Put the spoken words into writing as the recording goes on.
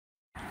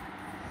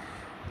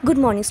Good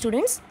morning,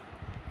 students.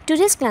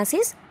 Today's class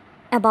is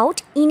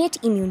about innate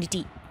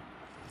immunity.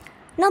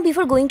 Now,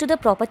 before going to the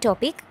proper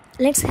topic,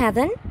 let's have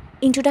an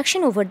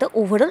introduction over the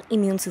overall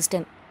immune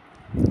system.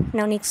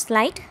 Now, next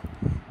slide.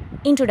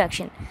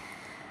 Introduction.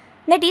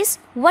 That is,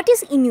 what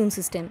is immune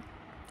system?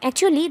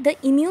 Actually, the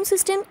immune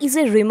system is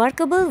a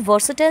remarkable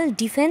versatile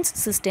defense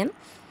system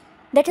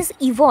that has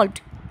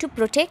evolved to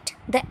protect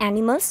the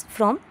animals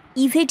from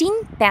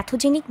evading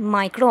pathogenic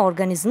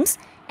microorganisms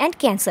and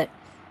cancer.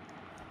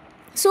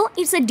 So,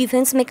 it's a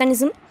defense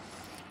mechanism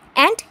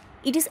and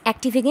it is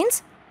active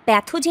against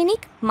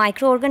pathogenic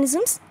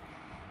microorganisms.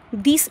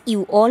 This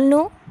you all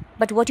know,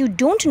 but what you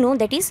don't know,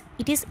 that is,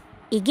 it is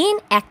again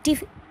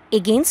active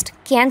against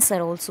cancer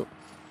also.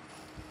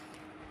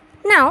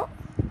 Now,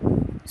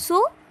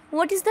 so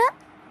what is the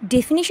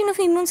definition of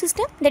immune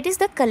system? That is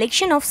the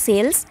collection of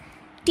cells,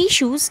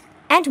 tissues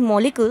and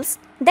molecules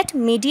that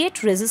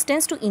mediate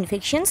resistance to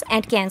infections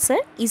and cancer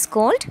is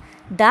called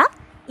the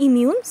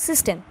immune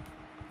system.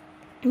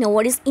 Now,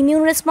 what is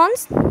immune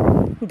response?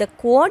 The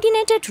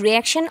coordinated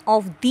reaction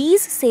of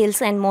these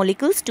cells and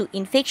molecules to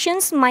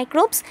infections,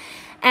 microbes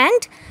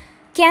and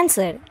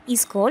cancer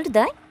is called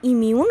the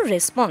immune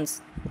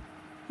response.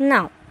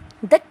 Now,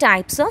 the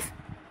types of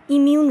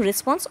immune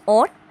response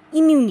or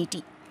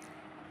immunity.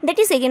 That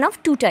is again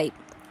of two types,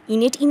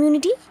 innate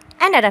immunity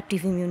and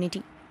adaptive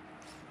immunity.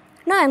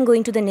 Now, I am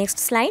going to the next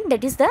slide,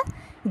 that is the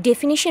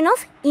definition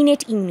of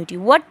innate immunity.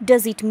 What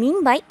does it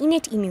mean by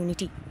innate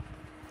immunity?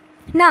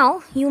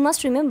 Now, you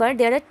must remember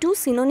there are two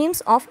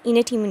synonyms of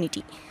innate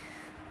immunity.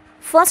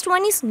 First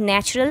one is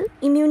natural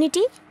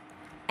immunity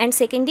and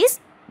second is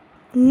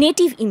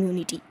native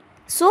immunity.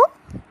 So,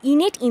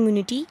 innate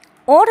immunity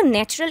or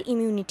natural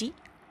immunity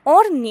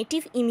or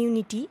native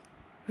immunity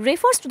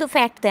refers to the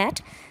fact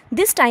that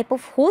this type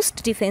of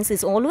host defense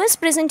is always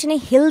present in a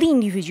healthy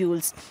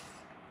individuals,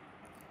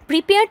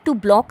 prepared to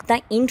block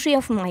the entry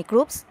of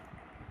microbes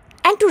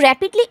and to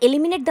rapidly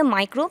eliminate the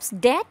microbes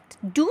that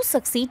do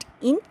succeed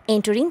in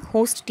entering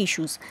host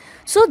tissues.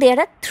 So, there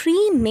are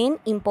three main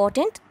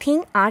important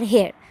things are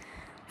here.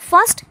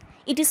 First,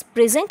 it is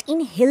present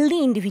in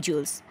healthy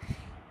individuals.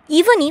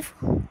 Even if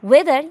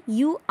whether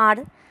you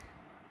are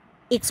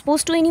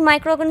exposed to any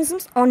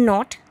microorganisms or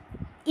not,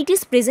 it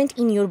is present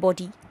in your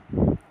body.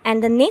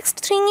 And the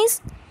next thing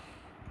is,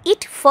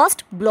 it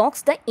first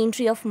blocks the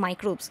entry of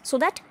microbes so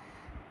that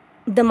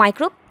the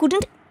microbe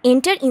couldn't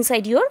enter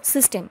inside your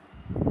system.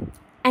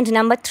 And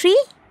number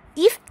three,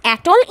 if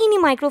at all any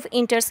microbe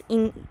enters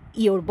in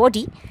your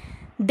body,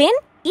 then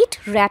it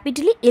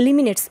rapidly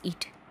eliminates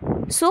it.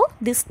 So,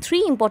 these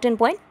three important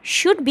points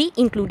should be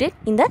included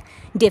in the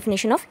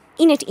definition of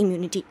innate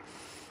immunity.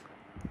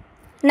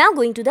 Now,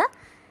 going to the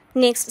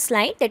next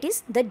slide, that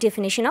is the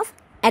definition of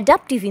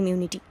adaptive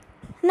immunity.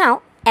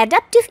 Now,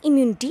 adaptive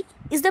immunity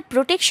is the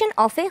protection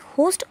of a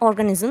host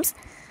organisms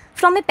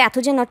from a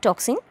pathogen or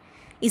toxin,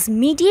 is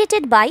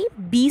mediated by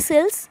B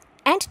cells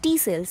and T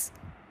cells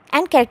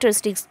and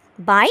characteristics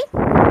by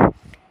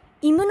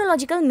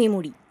immunological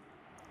memory.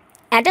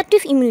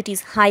 Adaptive immunity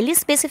is highly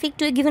specific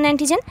to a given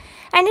antigen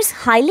and is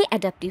highly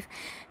adaptive.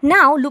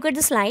 Now look at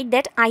the slide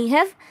that I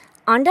have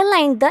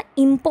underlined the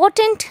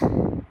important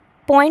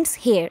points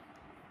here.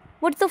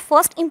 What is the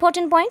first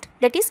important point?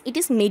 That is, it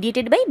is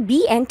mediated by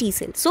B and T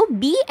cells. So,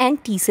 B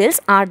and T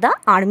cells are the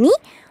army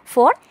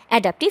for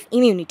adaptive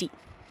immunity.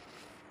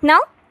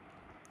 Now,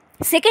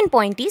 second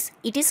point is,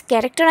 it is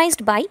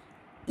characterized by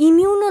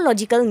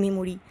immunological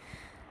memory.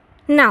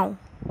 Now,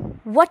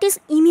 what is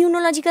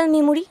immunological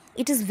memory?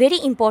 It is very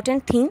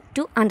important thing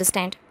to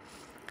understand.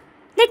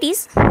 That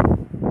is,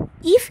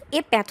 if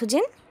a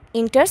pathogen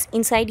enters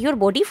inside your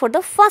body for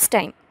the first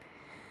time,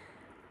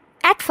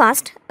 at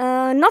first,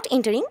 not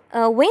entering,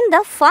 when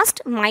the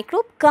first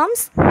microbe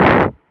comes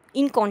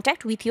in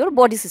contact with your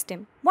body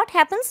system, what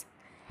happens?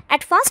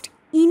 At first,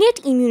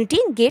 innate immunity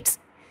gets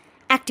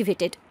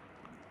activated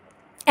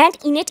and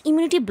innate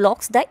immunity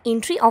blocks the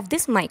entry of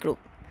this microbe.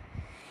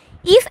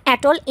 If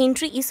at all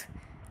entry is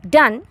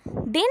done,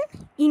 then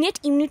innate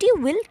immunity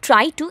will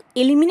try to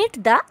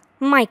eliminate the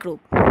microbe.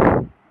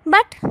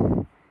 But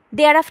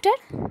thereafter,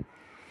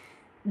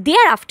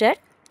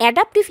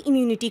 adaptive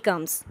immunity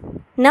comes.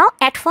 Now,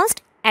 at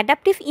first,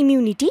 adaptive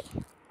immunity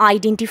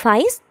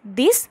identifies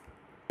these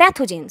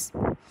pathogens.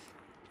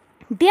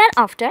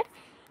 Thereafter,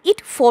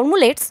 it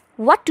formulates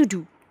what to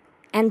do,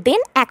 and then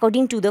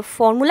according to the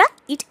formula,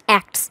 it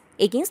acts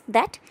against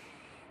that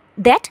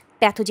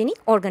pathogenic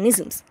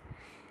organisms.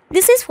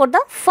 This is for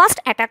the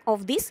first attack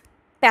of this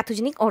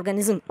pathogenic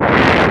organism.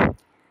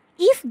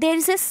 If there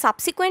is a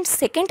subsequent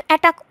second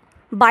attack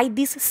by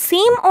this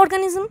same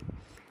organism,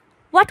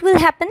 what will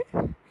happen?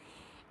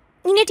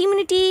 Innate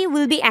immunity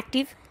will be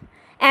active,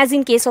 as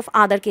in case of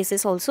other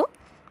cases also.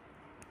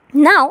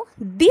 Now,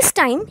 this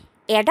time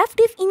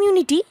adaptive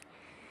immunity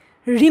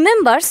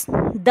remembers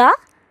the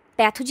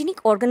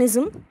pathogenic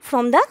organism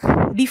from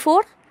the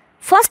before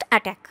first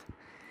attack.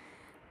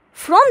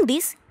 From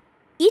this,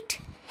 it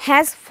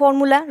has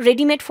formula,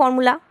 ready-made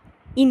formula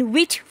in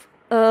which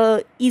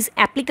is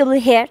applicable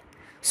here.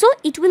 So,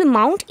 it will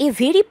mount a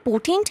very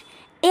potent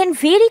and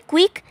very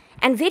quick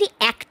and very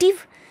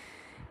active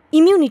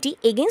immunity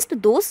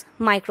against those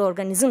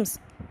microorganisms.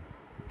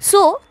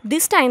 So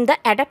this time the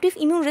adaptive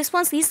immune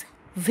response is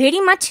very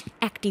much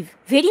active,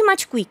 very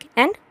much quick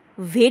and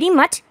very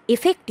much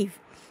effective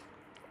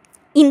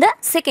in the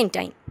second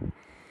time,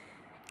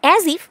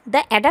 as if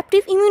the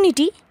adaptive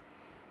immunity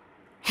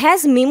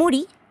has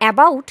memory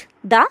about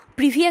the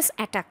previous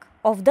attack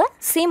of the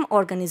same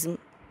organism.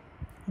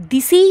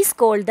 This is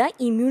called the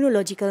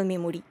immunological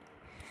memory.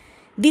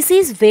 This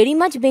is very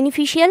much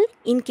beneficial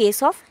in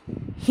case of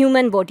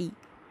human body,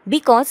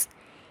 because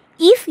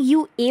if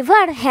you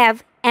ever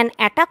have an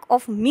attack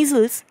of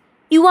measles,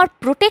 you are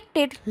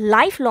protected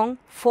lifelong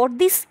for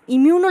this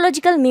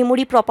immunological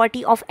memory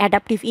property of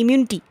adaptive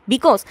immunity,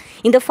 because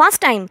in the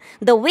first time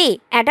the way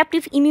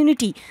adaptive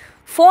immunity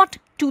fought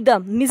to the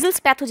measles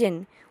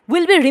pathogen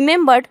will be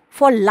remembered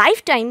for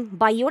lifetime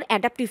by your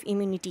adaptive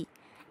immunity,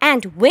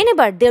 and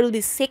whenever there will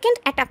be second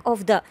attack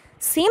of the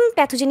same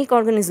pathogenic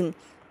organism,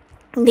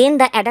 then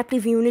the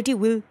adaptive immunity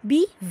will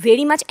be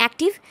very much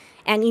active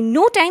and in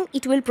no time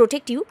it will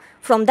protect you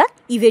from the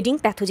evading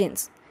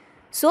pathogens.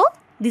 So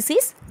this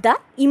is the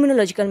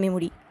immunological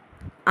memory.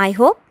 I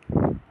hope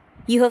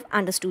you have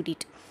understood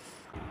it.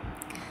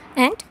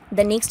 And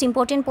the next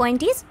important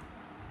point is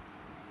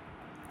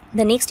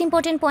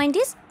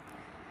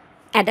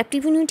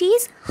adaptive immunity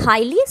is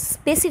highly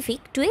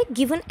specific to a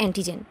given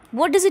antigen.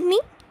 What does it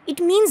mean? It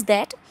means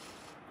that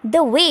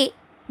the way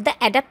the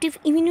adaptive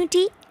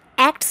immunity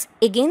acts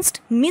against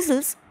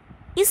measles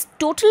is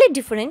totally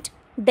different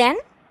than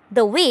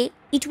the way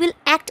it will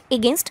act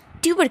against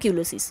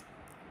tuberculosis.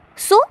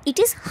 So it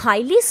is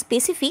highly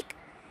specific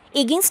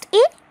against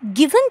a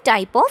given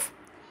type of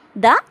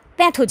the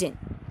pathogen.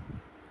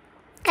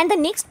 And the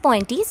next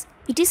point is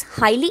it is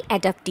highly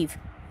adaptive.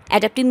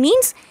 Adaptive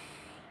means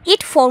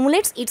it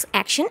formulates its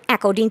action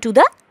according to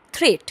the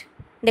threat.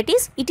 That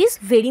is, it is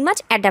very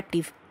much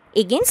adaptive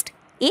against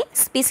a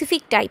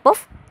specific type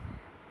of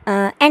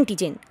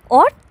antigen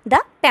or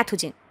the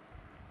pathogen.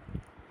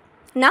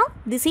 Now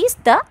this is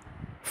the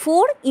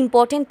 4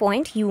 important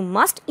points you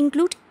must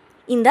include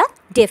in the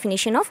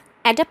definition of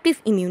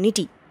adaptive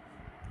immunity.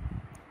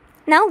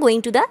 Now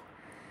going to the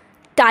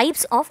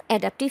types of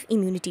adaptive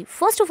immunity.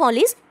 First of all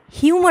is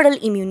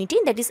humoral immunity,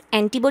 that is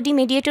antibody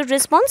mediated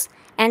response,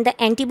 and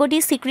the antibody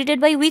is secreted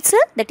by which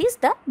cell? That is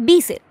the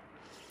B cell.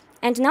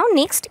 And now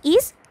next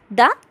is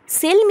the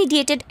cell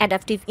mediated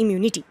adaptive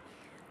immunity,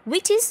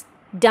 which is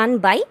done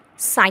by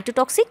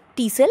cytotoxic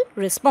T cell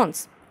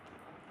response.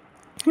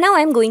 Now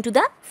I am going to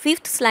the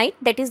 5th slide,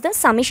 that is the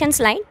summation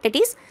slide, that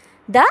is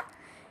the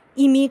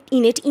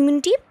innate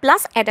immunity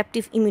plus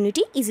adaptive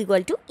immunity is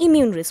equal to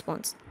immune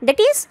response. That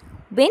is,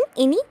 when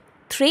any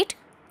threat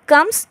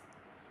comes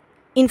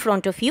in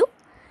front of you,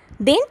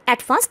 then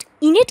at first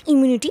innate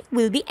immunity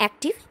will be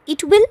active.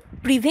 It will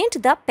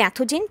prevent the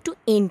pathogen to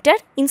enter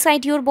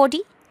inside your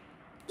body.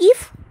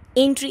 If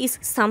entry is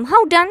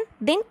somehow done,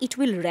 then it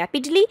will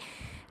rapidly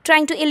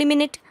trying to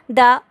eliminate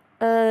the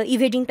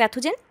evading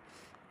pathogen,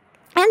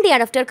 and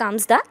thereafter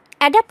comes the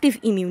adaptive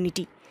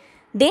immunity.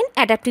 Then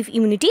adaptive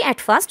immunity at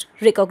first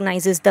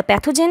recognizes the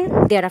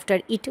pathogen,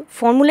 thereafter it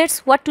formulates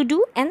what to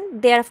do,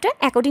 and thereafter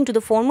according to the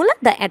formula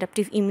the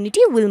adaptive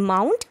immunity will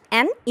mount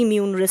an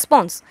immune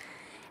response.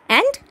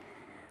 And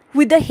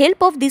with the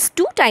help of these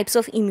 2 types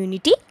of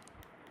immunity,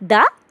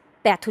 the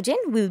pathogen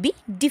will be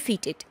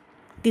defeated.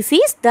 This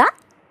is the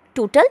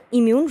total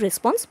immune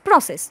response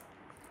process.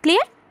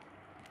 Clear?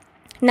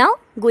 Now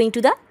going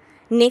to the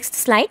next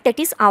slide, that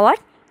is our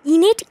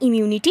innate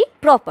immunity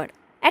proper.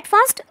 At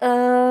first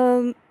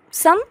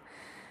some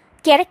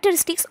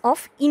characteristics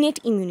of innate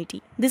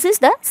immunity. This is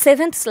the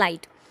 7th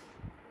slide,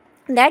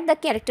 that the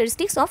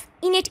characteristics of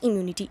innate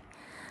immunity.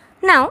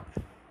 Now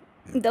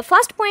the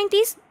first point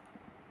is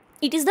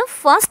it is the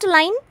first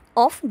line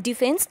of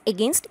defense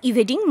against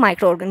evading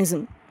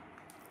microorganism.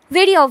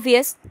 Very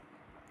obvious.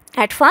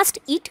 At first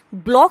it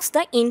blocks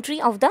the entry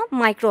of the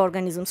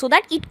microorganism so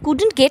that it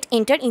couldn't get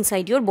entered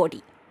inside your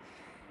body.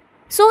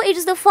 So it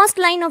is the first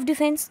line of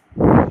defense.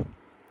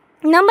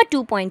 Number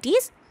 2 point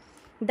is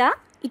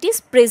it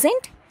is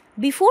present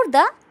before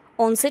the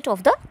onset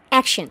of the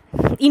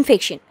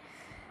infection.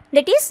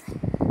 That is,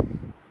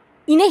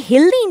 in a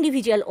healthy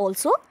individual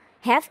also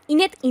have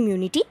innate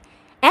immunity,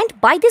 and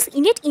by this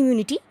innate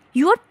immunity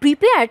you are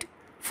prepared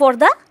for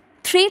the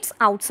threats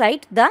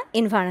outside the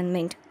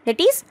environment.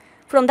 That is,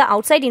 from the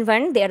outside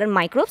environment there are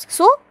microbes,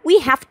 so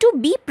we have to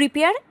be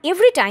prepared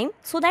every time,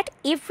 so that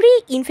every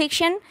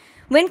infection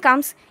when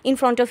comes in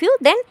front of you,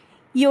 then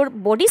your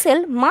body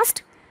cell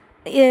must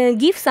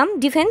give some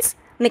defense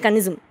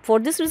mechanism. For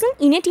this reason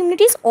innate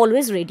immunity is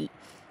always ready,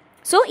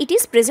 so it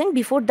is present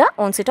before the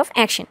onset of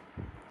action.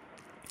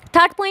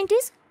 Third point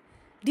is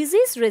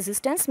disease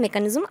resistance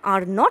mechanism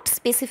are not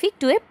specific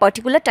to a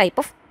particular type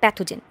of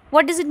pathogen.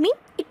 What does it mean?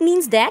 It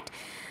means that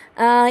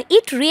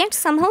it reacts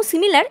somehow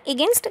similar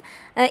against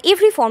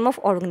every form of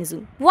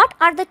organism. What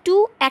are the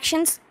 2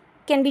 actions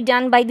can be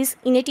done by this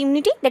innate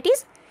immunity? That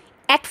is,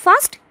 at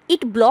first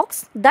it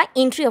blocks the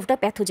entry of the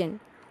pathogen.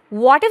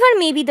 Whatever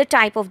may be the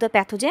type of the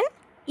pathogen,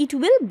 it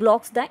will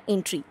block the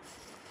entry.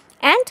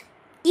 And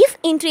if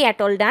entry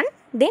at all done,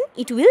 then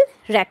it will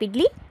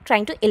rapidly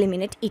trying to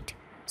eliminate it.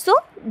 So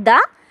the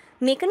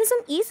mechanism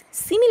is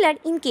similar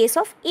in case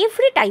of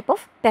every type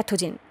of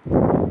pathogen.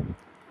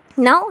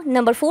 Now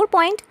number 4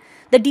 point,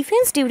 the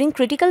defense during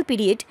critical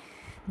period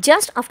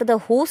just after the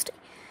host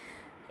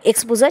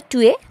exposure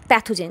to a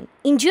pathogen.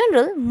 In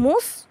general,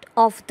 most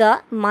of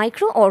the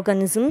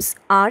microorganisms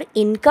are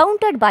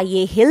encountered by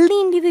a healthy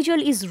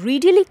individual is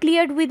readily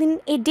cleared within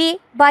a day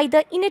by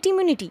the innate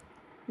immunity.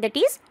 That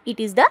is, it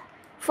is the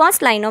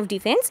first line of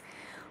defense.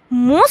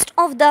 Most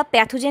of the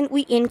pathogen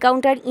we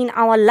encounter in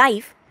our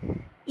life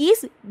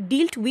is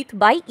dealt with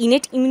by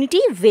innate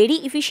immunity very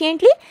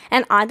efficiently,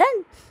 and other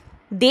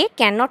they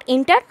cannot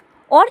enter,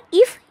 or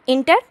if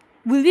enter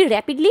will be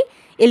rapidly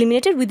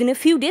eliminated within a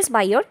few days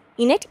by your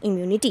innate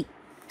immunity.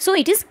 So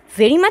it is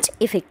very much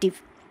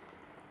effective.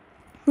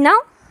 Now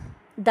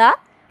the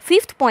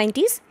 5th point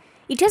is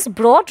it has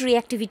broad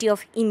reactivity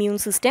of immune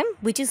system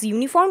which is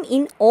uniform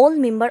in all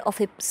member of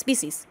a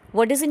species.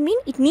 What does it mean?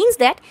 It means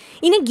that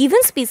in a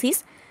given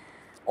species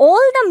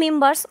all the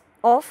members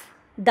of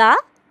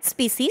the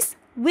species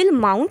will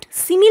mount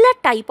similar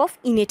type of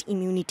innate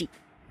immunity.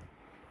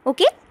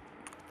 Okay.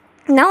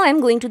 Now I am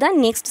going to the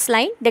next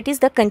slide, that is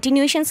the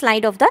continuation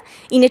slide of the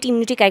innate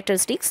immunity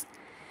characteristics.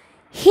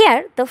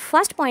 Here the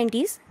first point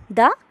is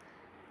the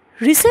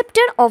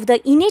receptor of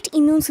the innate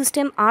immune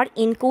system are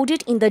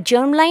encoded in the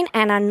germline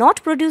and are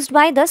not produced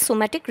by the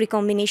somatic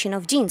recombination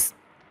of genes.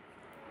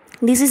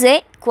 This is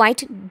a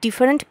quite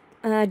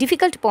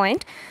difficult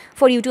point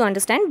for you to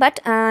understand, but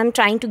I am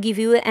trying to give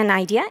you an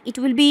idea. It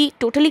will be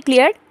totally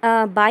cleared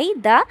by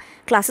the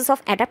classes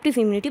of adaptive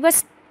immunity,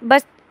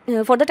 but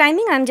for the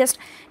timing I am just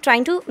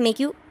trying to make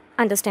you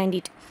understand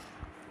it.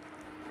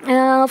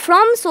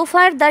 From so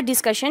far the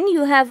discussion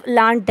you have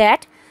learned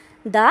that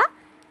the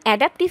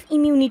adaptive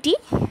immunity,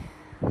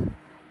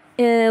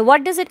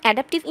 what does it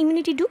adaptive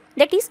immunity do?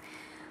 That is,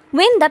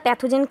 when the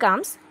pathogen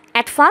comes,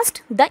 at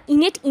first the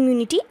innate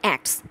immunity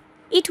acts.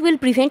 It will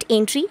prevent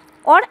entry,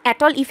 or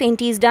at all if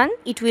entry is done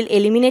it will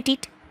eliminate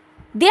it.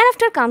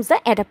 Thereafter comes the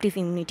adaptive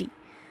immunity.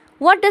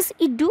 What does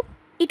it do?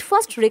 It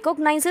first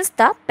recognizes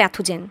the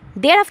pathogen.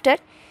 Thereafter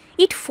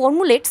it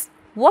formulates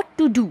what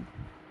to do.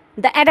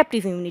 The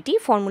adaptive immunity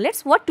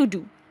formulates what to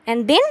do,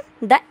 and then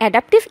the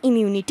adaptive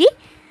immunity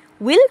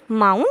will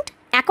mount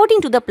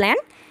according to the plan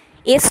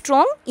a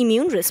strong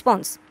immune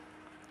response.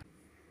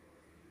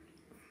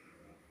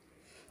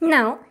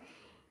 Now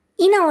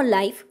in our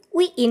life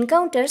we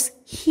encounter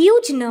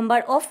huge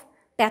number of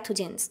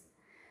pathogens,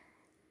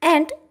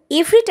 and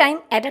every time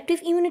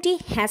adaptive immunity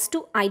has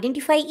to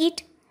identify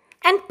it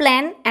and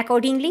plan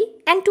accordingly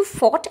and to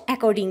fight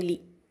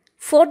accordingly.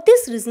 For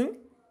this reason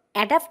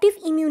adaptive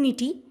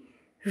immunity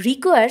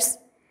requires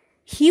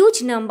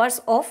huge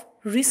numbers of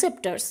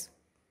receptors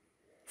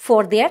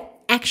for their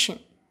action,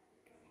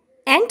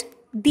 and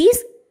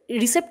these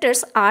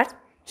receptors are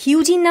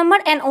huge in number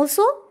and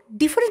also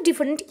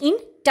different in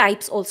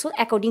types also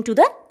according to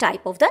the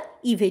type of the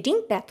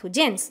evading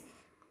pathogens.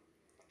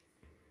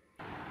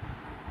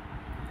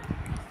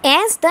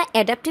 As the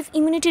adaptive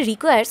immunity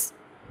requires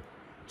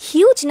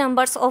huge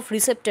numbers of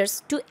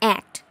receptors to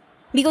act,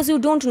 because you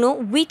don't know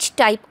which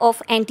type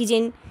of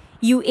antigen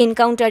you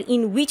encounter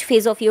in which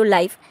phase of your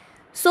life.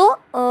 So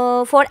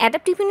for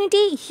adaptive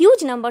immunity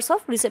huge numbers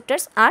of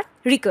receptors are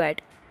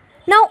required.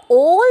 Now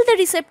all the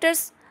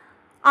receptors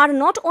are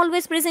not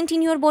always present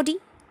in your body.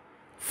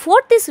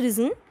 For this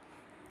reason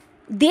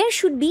there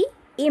should be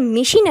a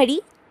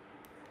machinery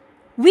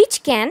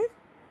which can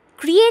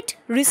create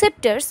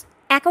receptors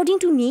according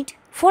to need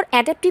for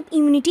adaptive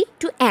immunity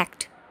to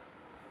act.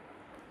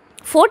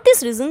 For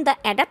this reason the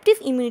adaptive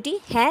immunity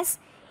has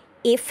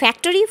a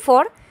factory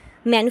for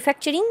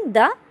manufacturing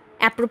the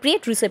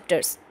appropriate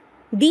receptors.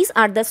 These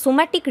are the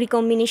somatic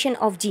recombination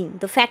of gene.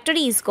 The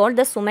factory is called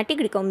the somatic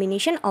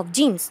recombination of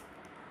genes.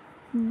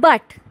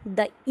 But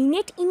the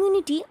innate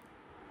immunity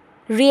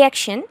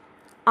reaction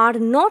are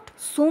not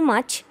so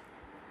much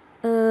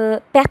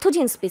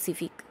pathogen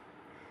specific.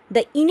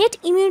 The innate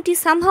immunity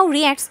somehow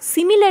reacts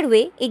similar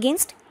way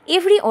against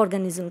every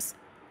organisms.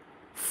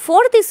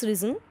 For this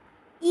reason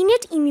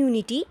innate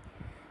immunity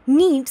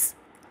needs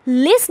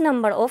less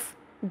number of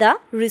the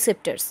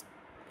receptors,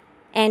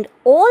 and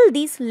all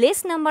these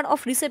less number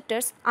of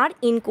receptors are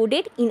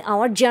encoded in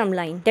our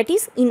germline, that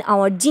is in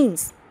our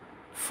genes.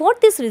 For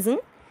this reason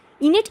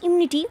innate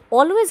immunity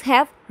always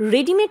have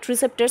ready-made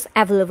receptors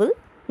available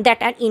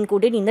that are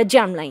encoded in the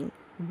germline,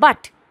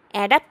 but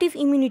adaptive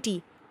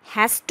immunity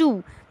has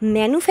to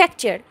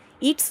manufacture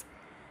its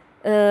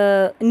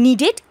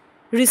needed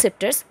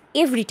receptors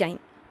every time.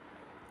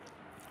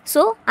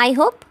 So I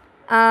hope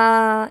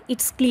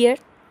it's clear,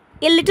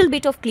 a little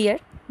bit of clear,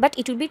 but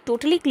it will be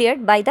totally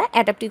cleared by the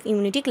adaptive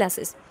immunity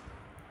classes.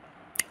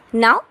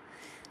 Now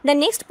the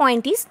next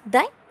point is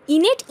the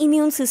innate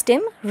immune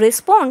system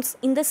responds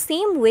in the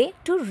same way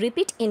to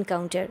repeat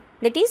encounter,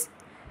 that is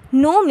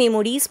no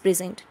memory is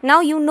present.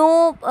 Now you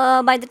know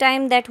by the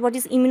time that what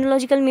is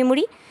immunological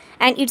memory,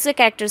 and it's a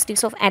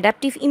characteristics of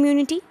adaptive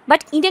immunity,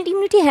 but innate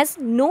immunity has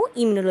no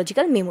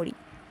immunological memory.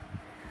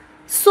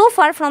 So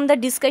far from the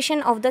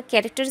discussion of the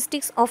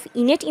characteristics of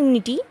innate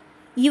immunity,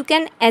 you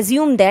can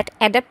assume that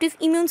adaptive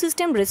immune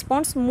system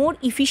responds more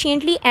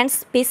efficiently and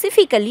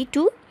specifically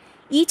to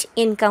each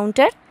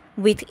encounter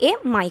with a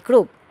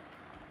microbe.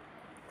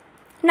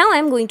 Now I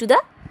am going to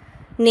the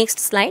next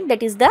slide,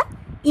 that is the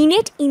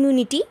innate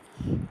immunity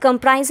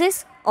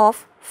comprises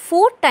of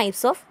 4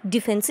 types of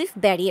defensive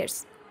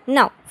barriers.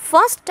 Now,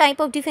 first type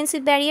of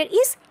defensive barrier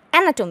is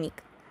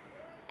anatomic,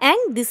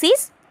 and this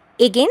is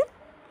again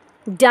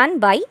done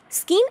by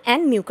skin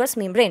and mucous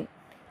membrane.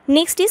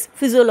 Next is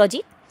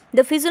physiologic.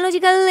 The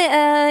physiological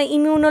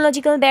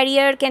immunological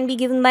barrier can be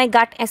given by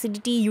gut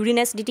acidity, urine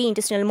acidity,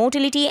 intestinal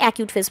motility,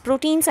 acute phase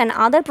proteins and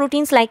other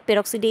proteins like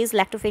peroxidase,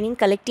 lactoferrin,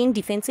 colectin,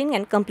 defensin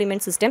and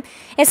complement system,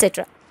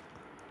 etc.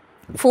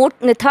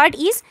 Third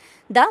is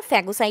the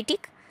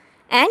phagocytic,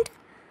 and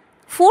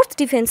fourth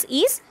defense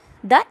is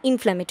the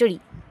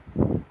inflammatory.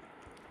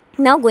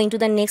 Now going to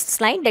the next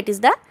slide, that is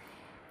the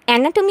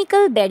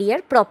anatomical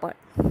barrier proper.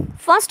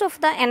 First of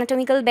the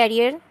anatomical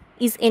barrier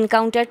is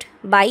encountered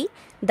by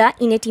the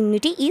innate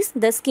immunity is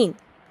the skin.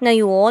 Now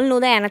you all know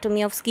the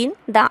anatomy of skin.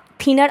 The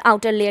thinner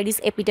outer layer is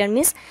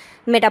epidermis,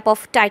 made up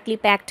of tightly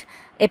packed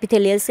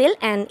epithelial cell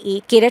and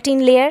a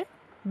keratin layer.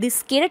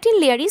 This keratin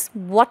layer is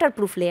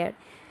waterproof layer,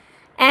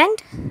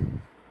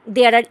 and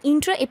there are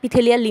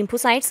intraepithelial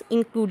lymphocytes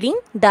including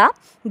the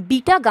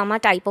beta gamma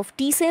type of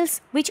T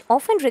cells, which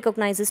often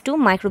recognizes to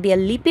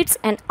microbial lipids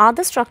and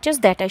other structures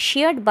that are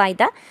shared by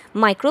the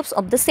microbes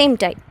of the same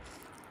type.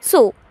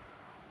 So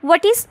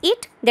what is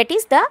it? That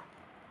is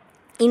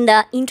in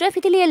the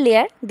intraepithelial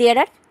layer there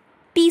are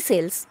T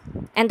cells,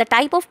 and the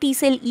type of T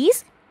cell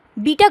is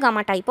beta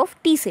gamma type of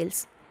T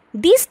cells.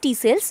 These T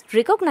cells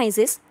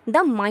recognizes the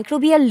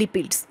microbial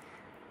lipids.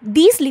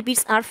 These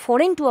lipids are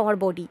foreign to our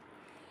body,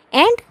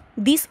 and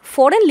these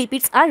foreign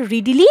lipids are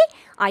readily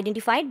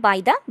identified by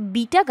the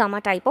beta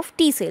gamma type of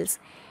T cells,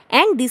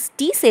 and these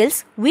T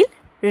cells will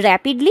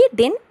rapidly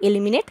then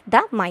eliminate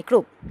the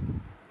microbe.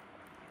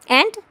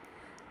 And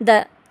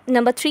the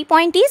number 3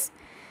 point is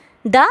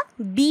the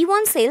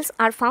B1 cells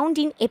are found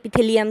in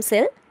epithelium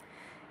cell,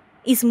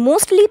 is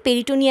mostly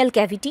peritoneal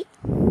cavity.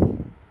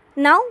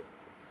 Now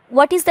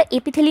what is the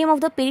epithelium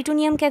of the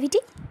peritoneum cavity?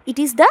 It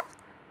is the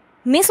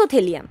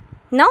mesothelium.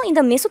 Now in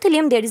the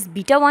mesothelium there is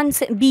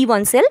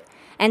B1 cell,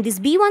 and this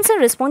B1 cell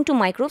respond to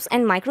microbes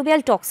and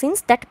microbial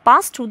toxins that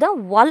pass through the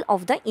wall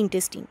of the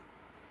intestine.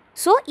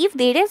 So if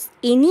there is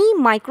any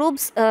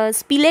microbes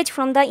spillage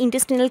from the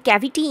intestinal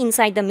cavity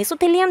inside the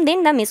mesothelium,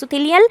 then the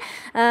mesothelial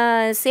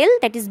cell,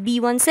 that is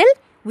B1 cell,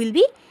 will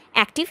be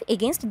active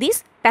against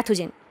this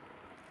pathogen.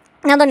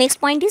 Now the next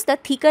point is the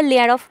thicker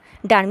layer of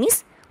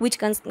dermis, which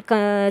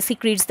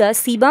secretes the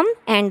sebum,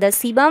 and the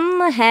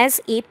sebum has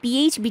a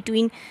pH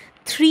between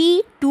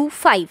 3 to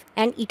 5,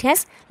 and it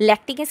has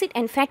lactic acid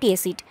and fatty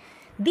acid.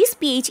 This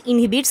pH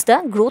inhibits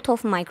the growth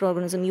of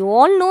microorganism. You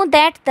all know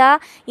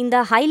that in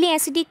the highly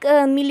acidic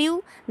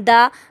milieu,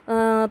 the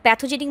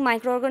pathogenic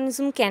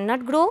microorganism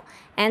cannot grow,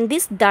 and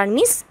this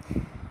dermis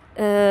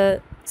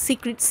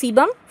secretes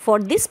sebum for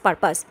this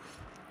purpose.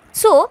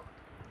 So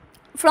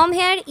from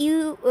here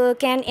you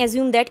can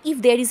assume that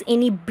if there is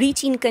any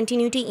breach in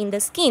continuity in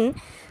the skin,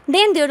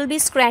 then there will be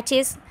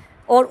scratches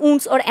or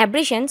wounds or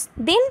abrasions.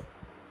 Then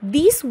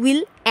these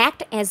will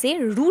act as a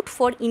route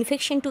for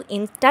infection to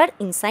enter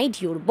inside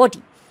your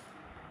body.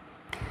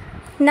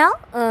 Now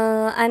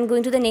I am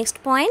going to the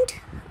next point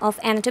of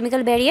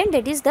anatomical barrier,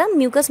 that is the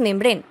mucous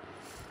membrane.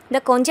 The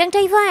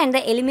conjunctiva and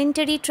the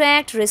alimentary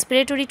tract,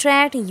 respiratory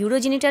tract,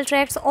 urogenital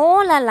tracts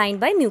all are lined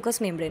by mucous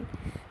membrane.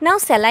 Now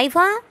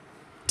saliva,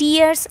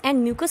 tears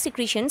and mucous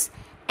secretions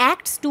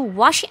acts to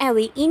wash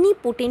away any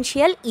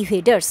potential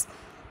evaders.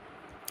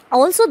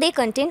 Also they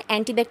contain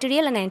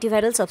antibacterial and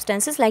antiviral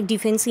substances like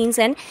defensins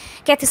and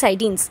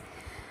cathecydins.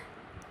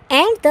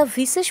 And the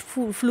viscous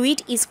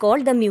fluid is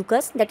called the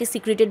mucus, that is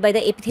secreted by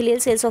the epithelial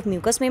cells of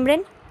mucous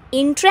membrane,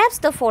 entraps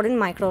the foreign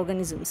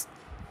microorganisms.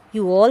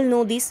 You all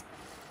know this.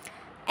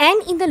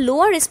 And in the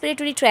lower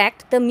respiratory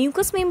tract, the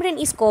mucous membrane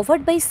is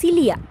covered by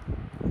cilia.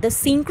 The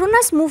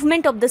synchronous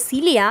movement of the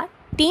cilia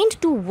tend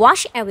to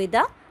wash away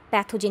the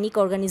pathogenic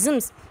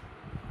organisms.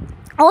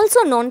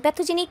 Also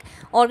non-pathogenic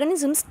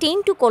organisms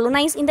tend to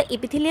colonize in the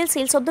epithelial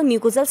cells of the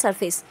mucosal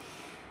surface.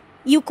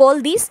 You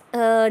call this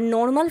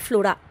normal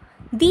flora.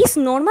 These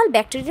normal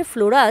bacterial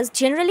floras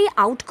generally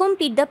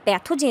outcompete the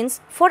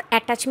pathogens for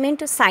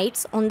attachment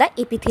sites on the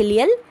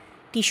epithelial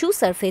tissue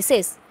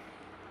surfaces,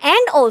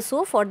 and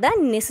also for the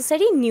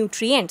necessary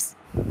nutrients.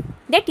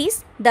 That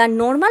is, the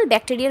normal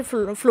bacterial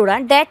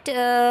flora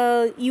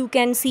that you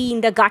can see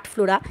in the gut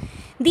flora,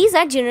 these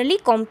are generally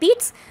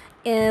competes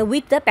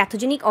with the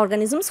pathogenic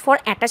organisms for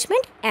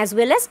attachment as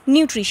well as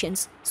nutrition,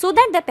 so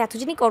that the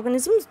pathogenic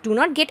organisms do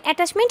not get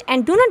attachment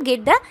and do not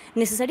get the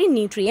necessary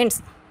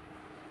nutrients.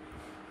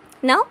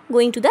 Now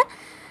going to the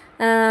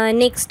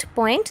next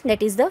point,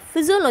 that is the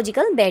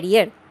physiological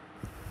barrier.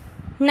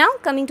 Now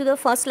coming to the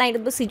first slide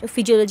of the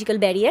physiological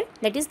barrier,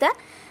 that is the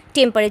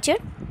temperature.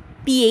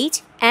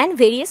 pH, and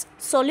various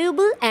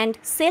soluble and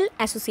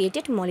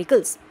cell-associated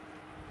molecules.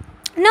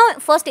 Now,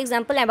 first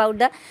example about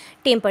the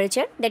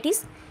temperature, that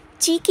is,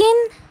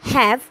 chicken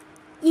have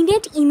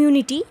innate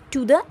immunity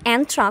to the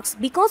anthrax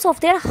because of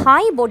their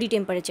high body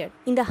temperature.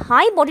 In the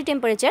high body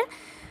temperature,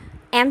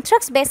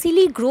 anthrax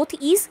bacilli growth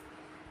is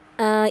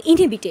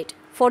inhibited.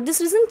 For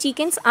this reason,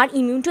 chickens are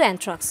immune to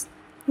anthrax.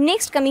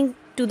 Next, coming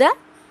to the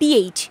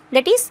pH,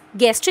 that is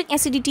gastric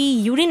acidity,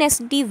 urine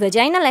acidity,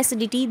 vaginal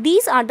acidity.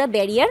 These are the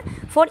barrier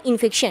for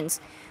infections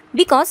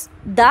because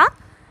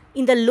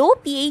in the low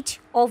pH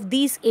of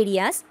these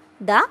areas,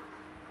 the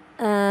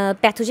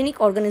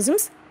pathogenic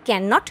organisms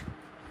cannot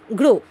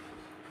grow.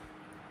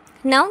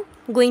 Now,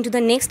 going to the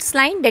next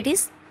slide, that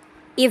is,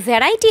 a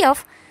variety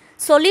of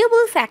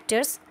soluble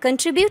factors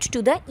contribute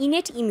to the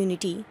innate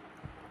immunity.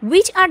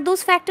 Which are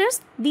those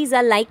factors? These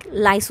are like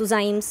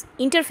lysozymes,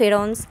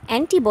 interferons,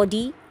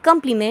 antibody,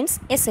 complements,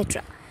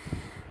 etc.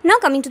 Now,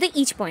 coming to the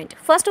each point.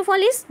 First of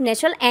all is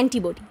natural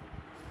antibody.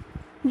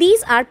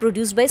 These are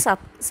produced by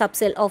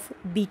subcell of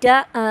B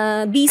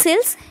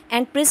cells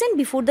and present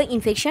before the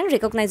infection,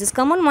 recognizes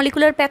common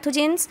molecular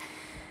pathogens.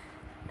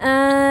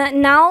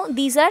 Now,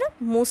 these are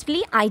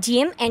mostly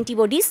IgM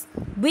antibodies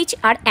which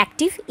are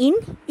active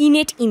in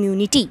innate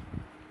immunity.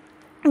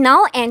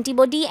 Now,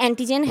 antibody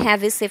antigen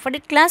have a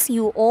separate class.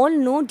 You all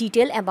know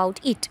detail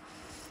about it.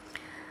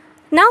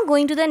 Now,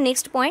 going to the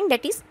next point,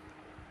 that is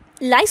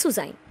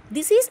lysozyme.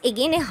 This is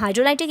again a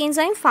hydrolytic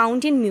enzyme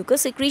found in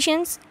mucous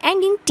secretions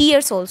and in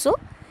tears also.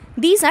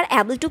 These are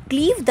able to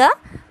cleave the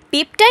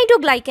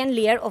peptidoglycan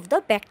layer of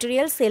the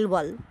bacterial cell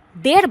wall,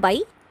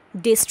 thereby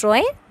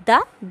destroy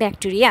the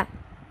bacteria.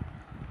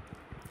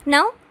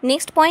 Now,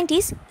 next point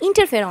is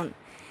interferon.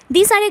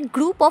 These are a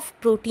group of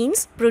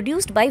proteins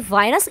produced by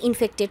virus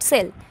infected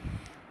cell,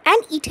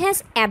 and it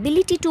has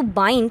ability to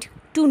bind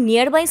to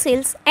nearby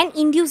cells and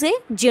induce a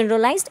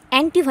generalized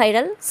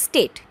antiviral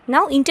state.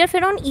 Now,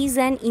 interferon is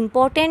an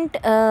important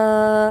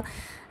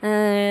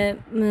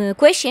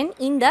question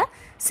in the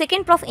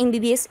second Prof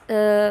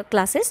MBBS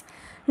classes.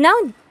 Now,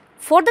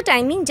 for the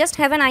timing, just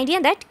have an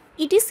idea that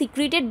it is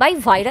secreted by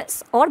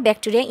virus or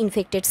bacteria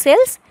infected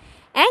cells,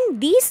 and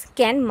these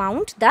can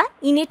mount the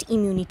innate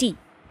immunity.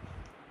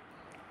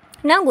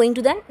 Now, going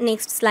to the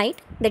next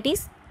slide, that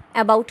is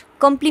about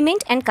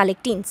complement and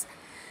collectins.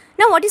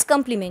 Now, what is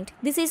complement?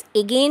 This is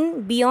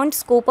again beyond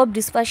scope of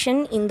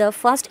discussion in the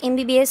first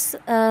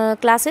MBBS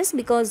classes,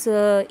 because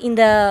in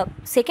the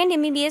second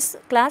MBBS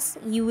class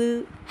you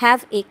will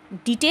have a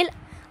detailed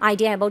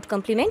idea about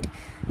complement.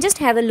 Just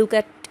have a look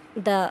at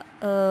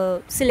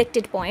the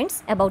selected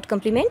points about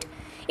complement.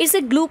 It's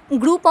a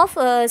group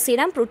of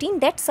serum protein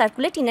that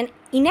circulate in an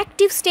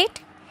inactive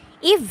state.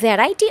 A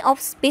variety of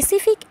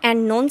specific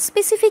and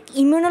non-specific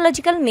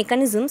immunological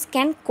mechanisms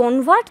can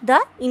convert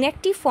the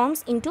inactive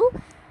forms into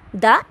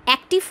the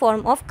active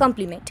form of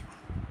complement.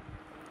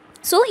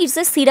 So, it's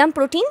a serum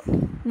protein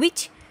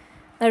which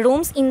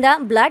roams in the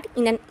blood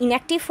in an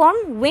inactive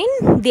form. When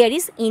there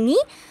is any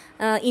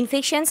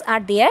infections are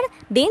there,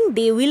 then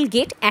they will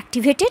get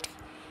activated,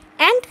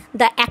 and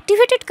the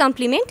activated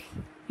complement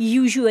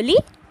usually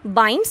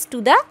binds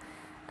to the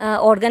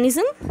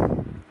organism,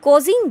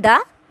 causing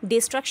the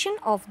destruction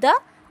of the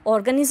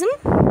organism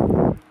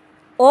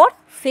or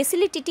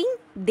facilitating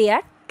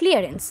their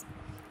clearance.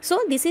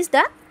 So, this is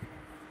the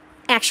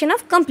action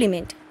of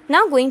complement.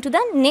 Now, going to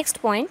the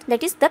next point,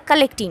 that is the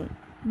collectin.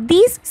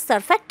 These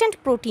surfactant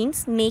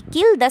proteins may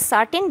kill the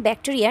certain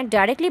bacteria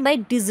directly by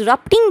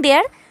disrupting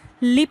their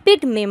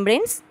lipid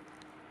membranes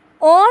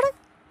or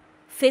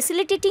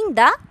facilitating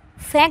the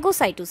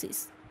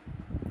phagocytosis.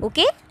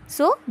 Okay,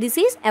 so this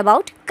is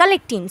about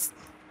collectins.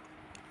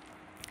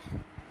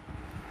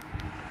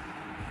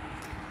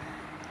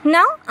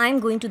 Now, I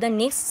am going to the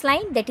next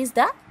slide, that is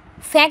the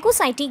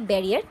phagocytic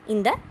barrier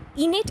in the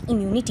innate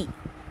immunity.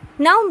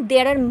 Now,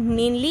 there are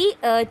mainly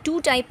two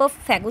types of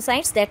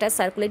phagocytes that are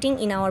circulating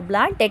in our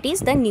blood, that is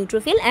the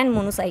neutrophil and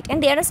monocyte,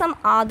 and there are some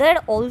other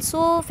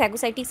also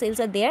phagocytic cells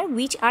are there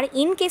which are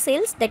NK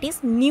cells, that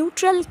is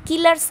neutral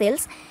killer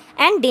cells,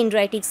 and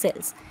dendritic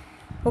cells.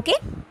 Okay.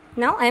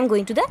 Now, I am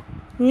going to the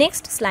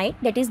next slide,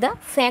 that is the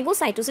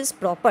phagocytosis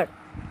proper.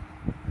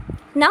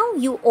 Now,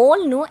 you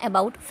all know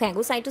about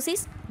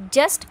phagocytosis.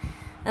 Just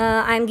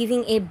I am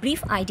giving a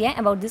brief idea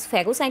about this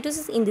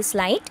phagocytosis in this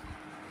slide.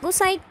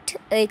 Phagocyte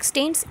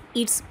extends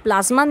its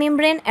plasma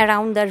membrane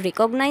around the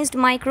recognized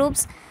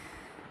microbes.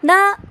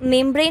 The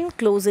membrane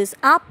closes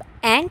up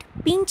and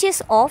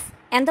pinches off,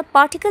 and the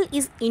particle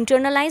is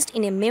internalized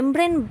in a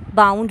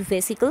membrane-bound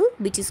vesicle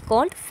which is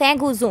called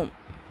phagosome.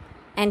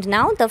 And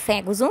now the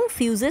phagosome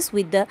fuses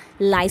with the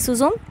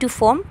lysosome to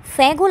form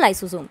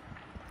phagolysosome.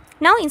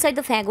 Now, inside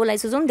the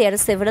phagolysosome, there are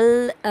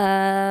several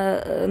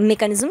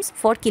mechanisms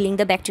for killing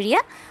the bacteria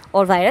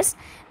or virus,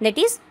 that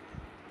is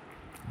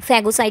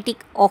phagocytic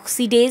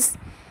oxidase,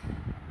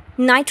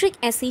 nitric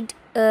oxide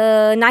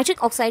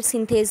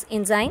synthase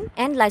enzyme,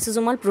 and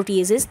lysosomal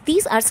proteases.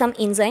 These are some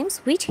enzymes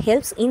which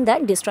helps in the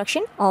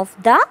destruction of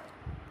the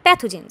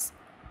pathogens.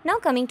 Now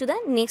coming to the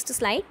next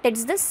slide, that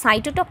is the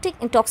cytotoxic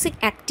and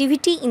toxic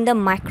activity in the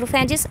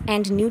macrophages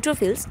and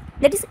neutrophils.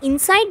 That is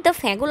inside the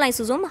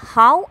phagolysosome,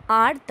 how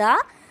are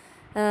the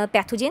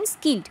pathogens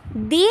killed?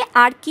 They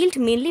are killed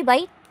mainly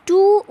by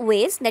two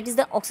ways, that is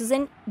the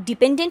oxygen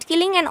dependent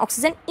killing and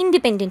oxygen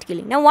independent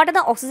killing. Now what are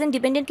the oxygen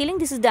dependent killing?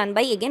 This is done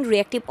by again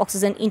reactive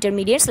oxygen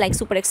intermediates like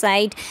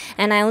superoxide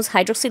anions,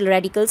 hydroxyl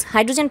radicals,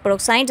 hydrogen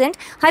peroxides and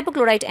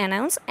hypochlorite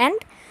anions, and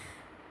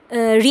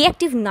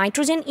reactive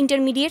nitrogen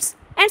intermediates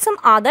and some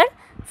other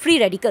free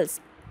radicals,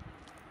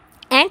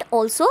 and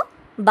also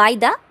by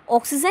the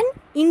oxygen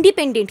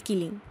independent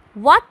killing.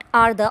 What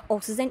are the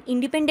oxygen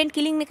independent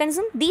killing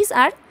mechanism? These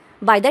are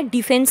by the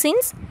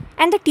defensins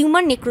and the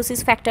tumor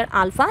necrosis factor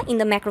alpha in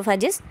the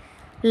macrophages,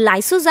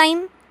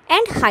 lysozyme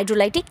and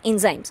hydrolytic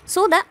enzymes.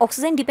 So the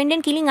oxygen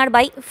dependent killing are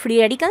by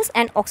free radicals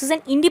and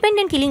oxygen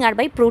independent killing are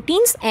by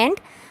proteins and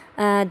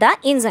the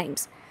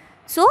enzymes.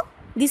 So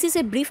this is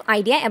a brief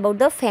idea about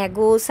the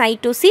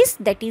phagocytosis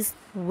that is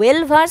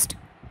well versed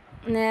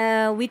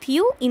with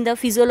you in the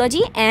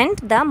physiology and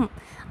the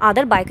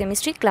other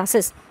biochemistry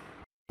classes.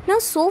 Now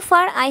so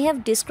far I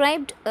have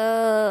described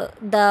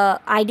the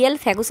ideal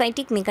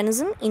phagocytic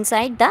mechanism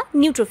inside the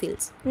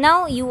neutrophils.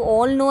 Now you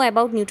all know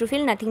about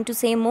neutrophil, nothing to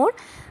say more,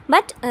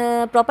 but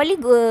properly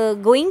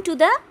going to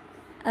the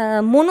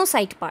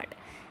monocyte part.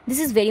 This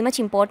is very much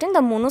important. The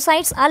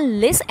monocytes are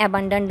less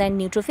abundant than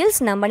neutrophils,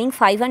 numbering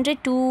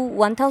 500 to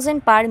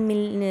 1000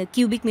 per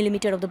cubic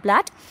millimeter of the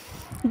blood.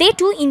 They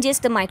too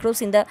ingest the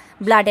microbes in the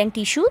blood and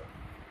tissue.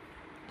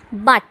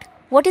 But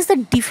what is the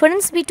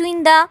difference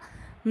between the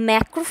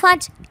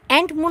macrophage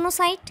and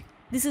monocyte?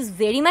 This is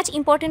very much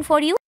important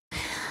for you.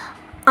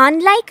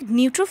 Unlike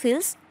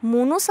neutrophils,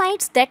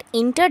 monocytes that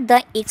enter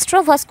the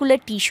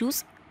extravascular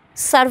tissues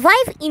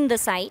survive in the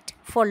site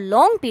for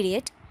long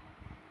period,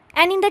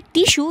 and in the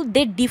tissue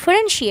they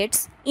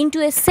differentiates into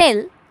a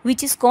cell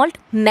which is called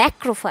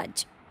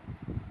macrophage.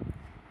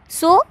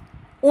 So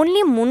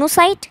only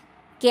monocyte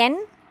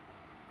can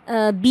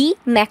be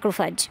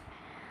macrophage.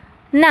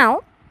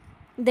 Now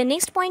the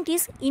next point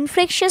is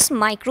infectious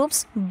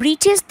microbes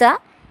breaches the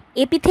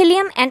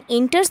epithelium and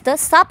enters the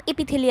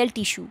subepithelial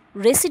tissue.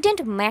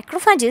 Resident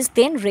macrophages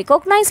then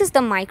recognizes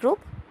the microbe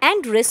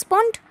and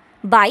respond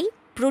by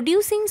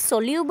producing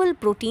soluble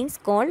proteins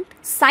called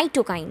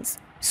cytokines.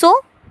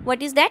 So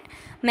what is that?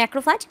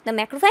 Macrophage. The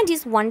macrophage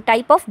is one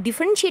type of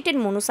differentiated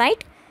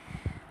monocyte.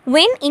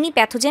 When any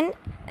pathogen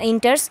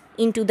enters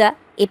into the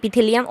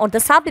epithelium or the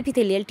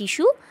subepithelial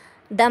tissue,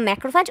 the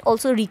macrophage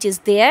also reaches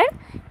there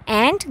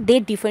and they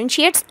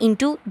differentiates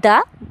into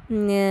the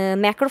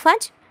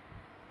macrophage.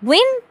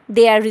 When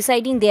they are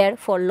residing there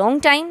for a long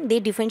time, they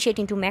differentiate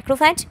into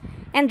macrophage,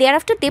 and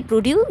thereafter they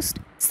produce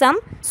some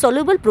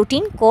soluble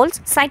protein called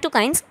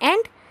cytokines,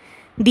 and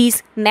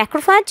these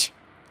macrophage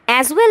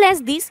as well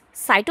as these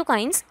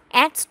cytokines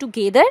acts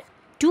together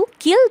to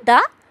kill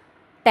the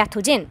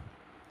pathogen.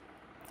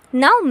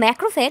 Now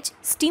macrophage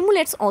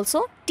stimulates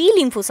also T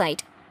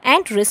lymphocyte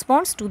and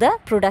responds to the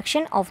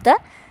production of the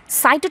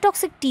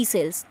cytotoxic T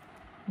cells.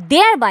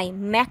 Thereby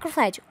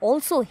macrophage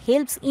also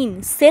helps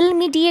in cell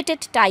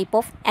mediated type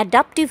of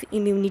adaptive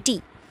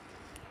immunity.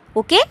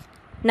 Okay,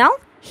 now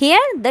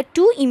here the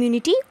two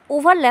immunity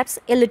overlaps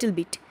a little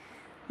bit.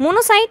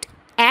 Monocyte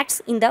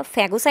acts in the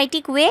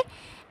phagocytic way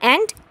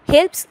and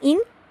helps in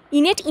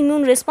innate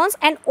immune response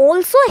and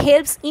also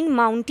helps in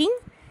mounting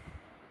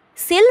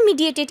cell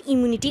mediated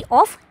immunity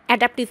of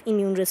adaptive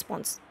immune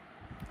response.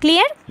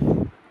 Clear?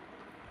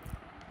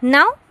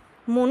 Now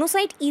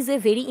monocyte is a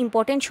very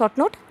important short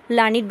note,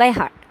 learn it by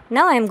heart.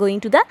 Now I am going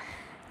to the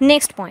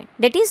next point,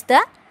 that is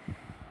the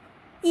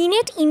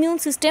innate immune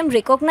system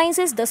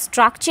recognizes the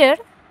structure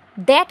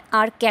that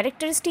are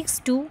characteristics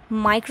to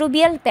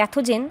microbial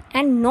pathogen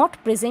and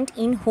not present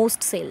in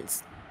host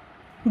cells.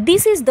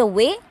 This is the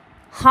way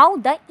how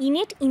the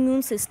innate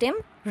immune system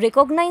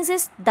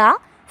recognizes the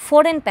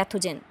foreign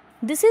pathogen.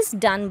 This is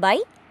done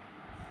by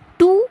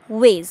two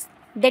ways,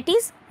 that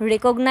is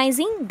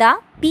recognizing the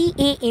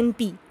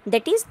PAMP,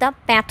 that is the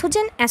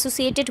pathogen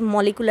associated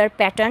molecular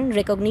pattern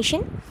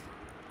recognition,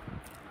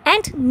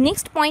 and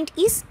next point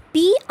is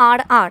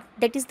PRR,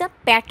 that is the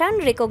pattern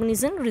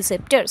recognition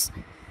receptors.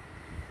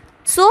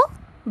 So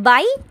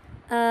by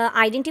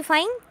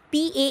identifying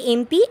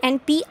PAMP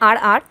and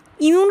PRR,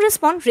 immune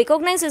response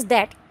recognizes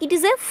that it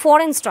is a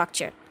foreign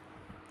structure.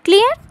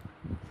 Clear?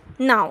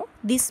 Now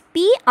this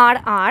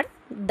PRR,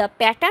 the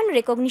pattern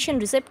recognition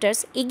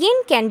receptors,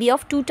 again can be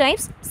of two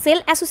types,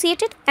 cell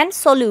associated and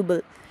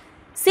soluble.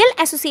 Cell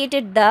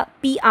associated, the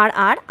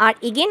PRR, are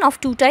again of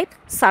two types,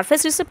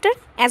 surface receptor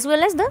as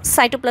well as the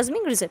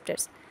cytoplasmic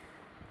receptors.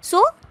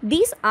 So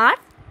these are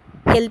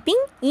helping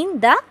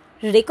in the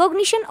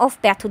recognition of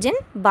pathogen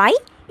by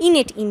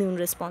innate immune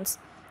response.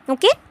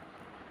 Okay.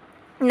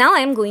 Now I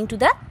am going to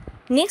the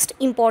next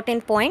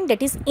important point,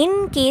 that is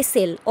NK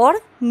cell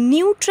or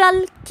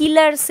neutral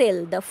killer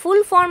cell. The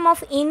full form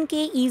of NK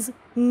is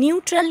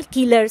neutral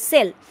killer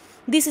cell.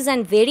 This is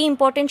a very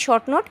important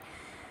short note,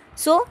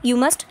 so you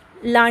must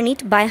learn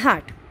it by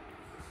heart.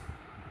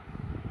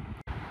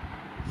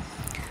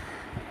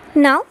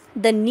 Now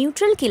the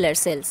neutral killer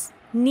cells.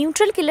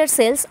 Neutral killer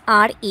cells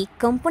are a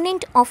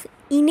component of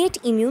innate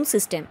immune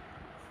system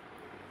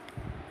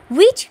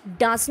which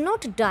does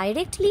not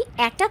directly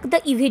attack the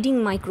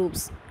evading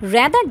microbes.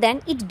 Rather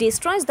than it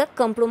destroys the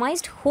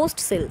compromised host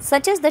cells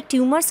such as the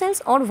tumor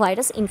cells or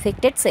virus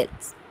infected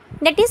cells.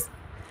 That is,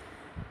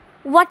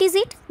 what is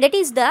it? That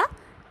is, the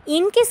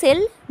NK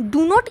cell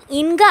do not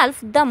engulf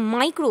the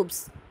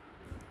microbes.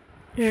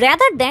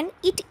 Rather than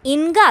it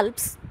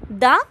engulfs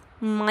the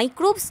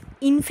microbes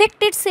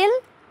infected cell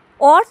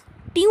or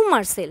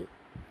tumor cell.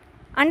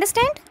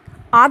 Understand?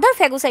 Other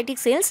phagocytic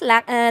cells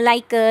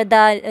like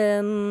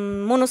the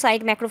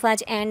monocyte,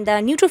 macrophage and the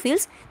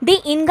neutrophils, they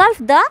engulf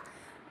the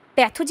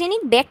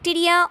pathogenic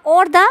bacteria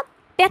or the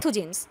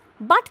pathogens.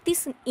 But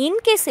this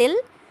NK cell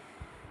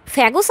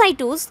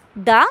phagocytose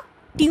the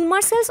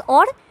tumor cells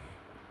or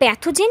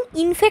pathogen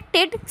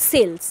infected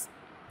cells.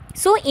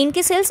 So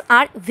NK cells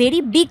are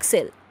very big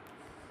cell.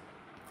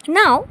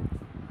 Now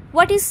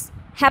what is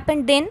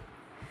happened then?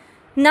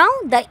 Now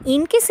the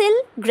NK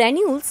cell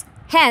granules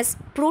has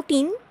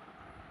protein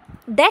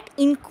that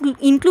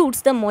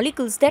includes the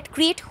molecules that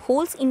create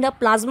holes in the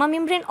plasma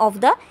membrane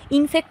of the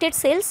infected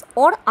cells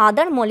or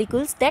other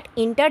molecules that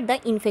enter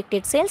the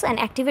infected cells and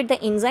activate the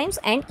enzymes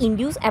and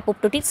induce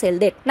apoptotic cell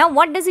death. Now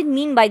what does it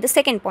mean by the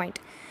second point?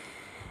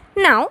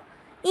 Now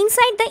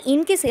inside the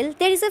NK cell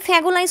there is a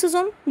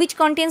phagolysosome which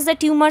contains the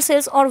tumor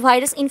cells or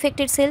virus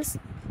infected cells.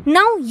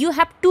 Now you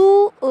have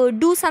to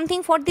do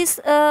something for this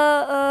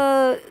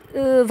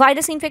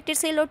virus infected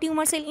cell or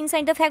tumor cell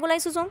inside the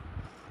phagolysosome.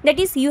 That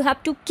is, you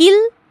have to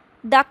kill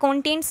the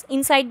contents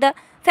inside the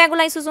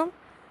phagolysosome.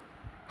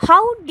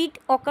 How did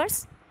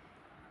occurs?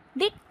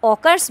 It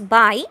occurs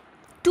by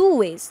two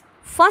ways.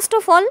 First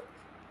of all,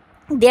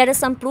 there are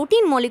some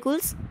protein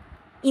molecules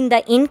in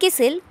the NK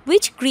cell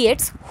which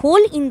creates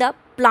hole in the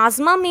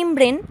plasma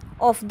membrane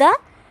of the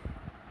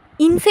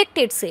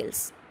infected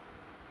cells.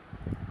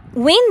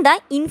 When the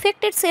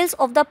infected cells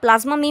of the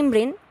plasma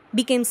membrane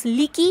becomes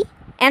leaky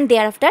and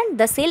thereafter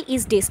the cell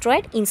is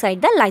destroyed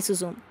inside the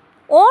lysosome.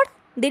 Or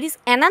there is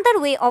another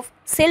way of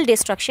cell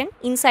destruction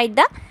inside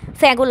the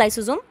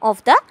phagolysosome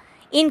of the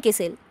NK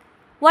cell.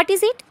 What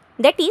is it?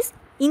 That is,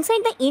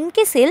 inside the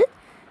NK cell,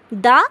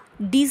 the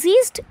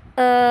diseased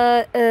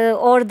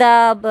or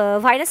the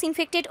virus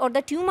infected or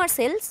the tumor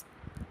cells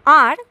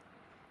are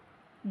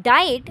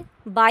died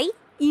by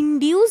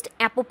induced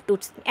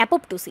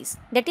apoptosis.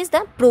 That is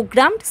the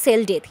programmed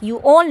cell death. You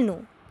all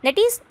know. That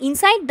is,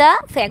 inside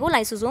the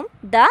phagolysosome,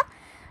 the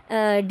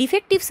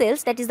defective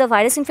cells, that is the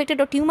virus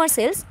infected or tumor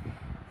cells,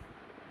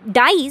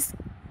 dies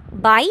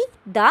by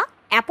the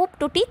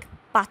apoptotic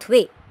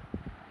pathway.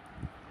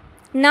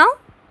 Now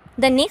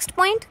the next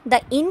point,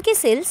 the NK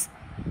cells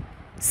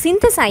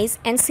synthesize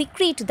and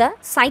secrete the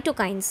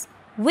cytokines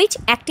which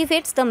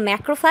activates the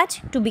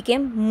macrophage to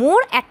become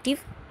more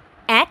active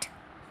at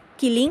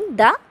killing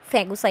the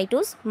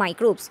phagocytose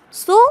microbes.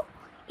 So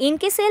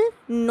NK cell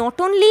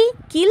not only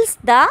kills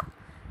the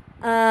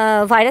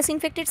virus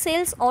infected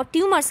cells or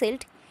tumor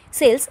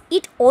cells,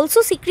 it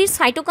also secretes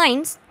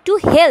cytokines to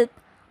help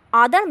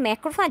other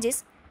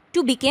macrophages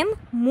to become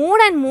more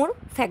and more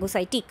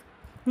phagocytic,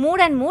 more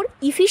and more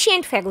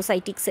efficient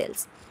phagocytic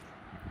cells.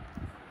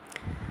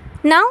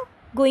 Now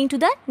going to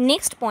the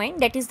next point,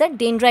 that is the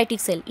dendritic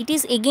cell. It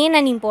is again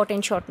an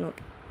important short note.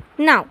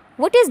 Now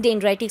what is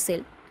dendritic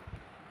cell?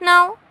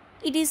 Now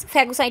it is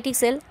phagocytic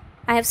cell,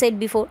 I have said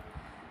before.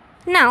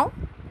 Now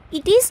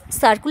it is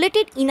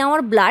circulated in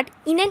our blood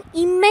in an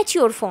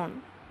immature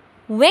form.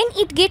 When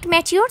it get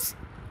matures?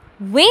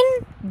 When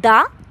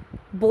the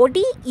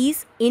body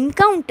is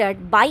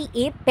encountered by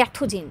a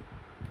pathogen.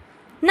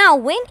 Now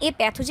when a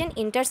pathogen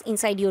enters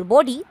inside your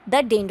body, the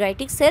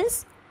dendritic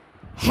cells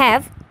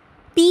have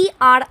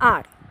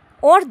PRR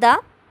or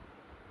the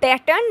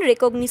pattern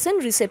recognition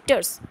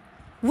receptors.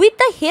 With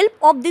the help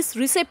of these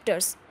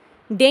receptors,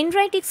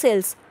 dendritic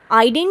cells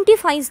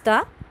identifies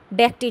the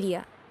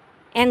bacteria,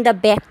 and the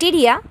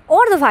bacteria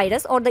or the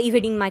virus or the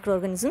evading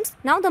microorganisms.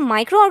 Now the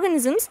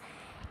microorganisms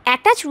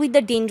attach with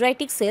the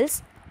dendritic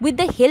cells with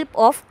the help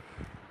of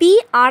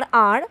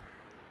PRR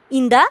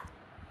in the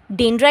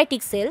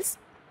dendritic cells,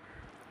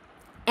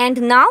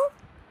 and now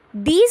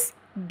these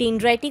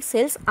dendritic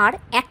cells are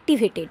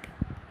activated.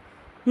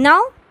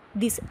 Now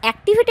these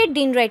activated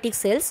dendritic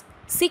cells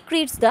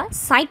secretes the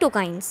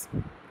cytokines,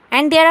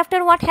 and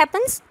thereafter what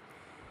happens?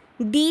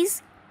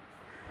 These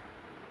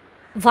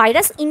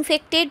virus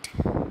infected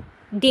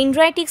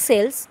dendritic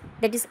cells,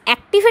 that is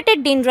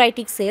activated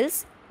dendritic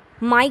cells,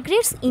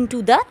 migrates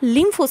into the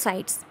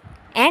lymphocytes,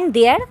 and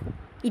there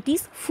it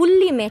is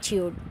fully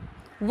matured.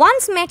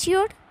 Once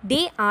matured,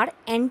 they are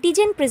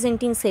antigen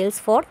presenting cells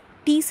for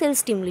T cell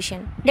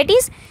stimulation. That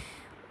is,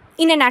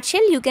 in a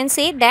nutshell, you can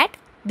say that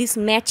this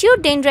mature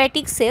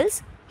dendritic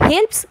cells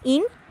helps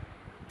in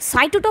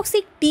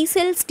cytotoxic T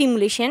cell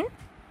stimulation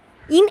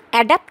in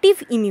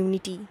adaptive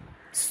immunity.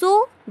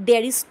 So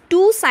there is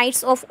two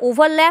sides of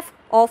overlap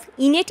of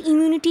innate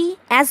immunity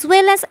as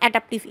well as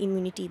adaptive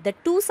immunity. The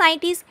two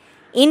sides is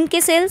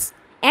NK cells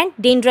and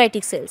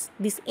dendritic cells.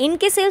 This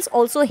NK cells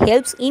also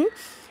helps in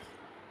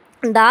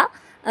the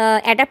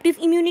adaptive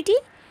immunity,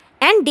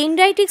 and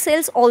dendritic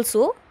cells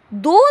also,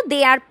 though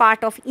they are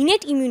part of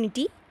innate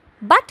immunity,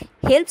 but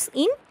helps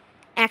in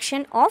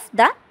action of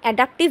the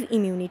adaptive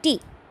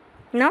immunity.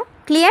 Now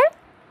clear?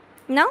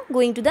 Now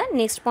going to the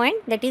next point,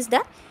 that is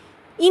the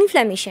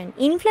inflammation.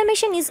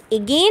 Inflammation is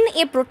again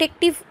a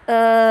protective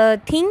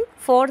thing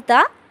for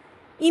the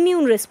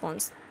immune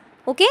response.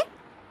 Okay.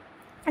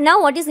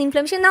 Now what is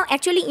inflammation? Now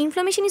actually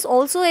inflammation is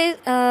also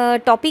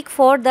a topic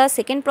for the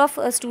second prof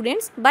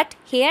students, but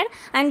here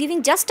I am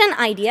giving just an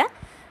idea.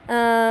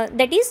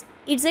 That is,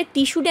 it's a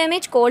tissue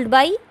damage caused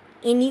by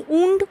any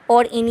wound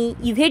or any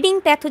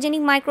evading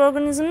pathogenic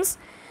microorganisms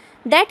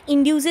that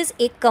induces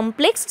a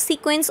complex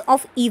sequence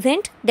of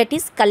event that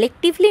is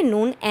collectively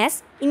known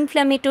as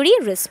inflammatory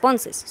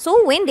responses.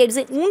 So when there is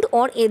a wound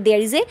or there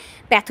is a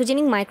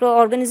pathogenic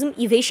microorganism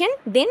evasion,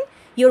 then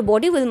your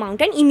body will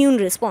mount an immune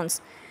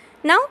response.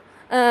 Now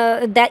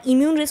the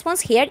immune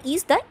response here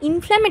is the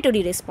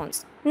inflammatory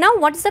response. Now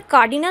what is the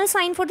cardinal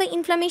sign for the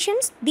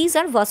inflammations? These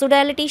are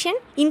vasodilatation,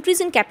 increase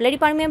in capillary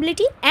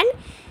permeability, and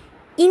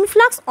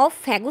influx of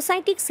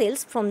phagocytic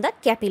cells from the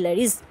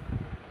capillaries.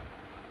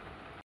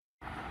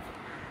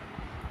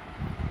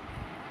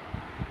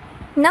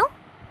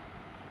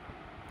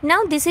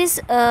 Now this is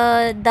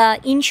the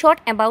in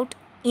short about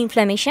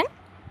inflammation,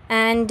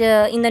 and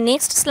in the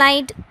next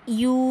slide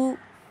you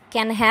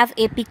can have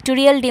a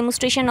pictorial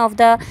demonstration of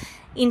the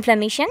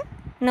inflammation.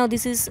 Now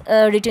this is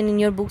written in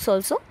your books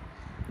also,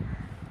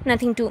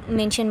 nothing to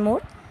mention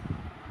more.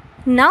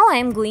 Now I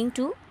am going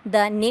to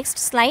the next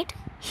slide.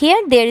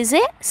 Here there is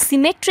a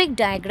symmetric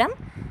diagram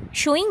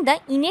showing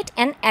the innate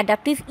and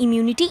adaptive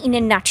immunity in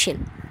a nutshell.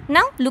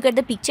 Now look at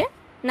the picture.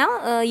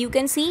 Now you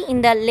can see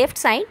in the left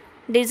side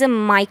there is a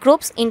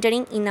microbes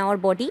entering in our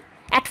body.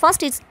 At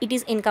first it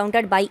is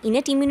encountered by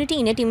innate immunity.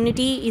 Innate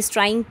immunity is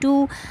trying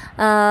to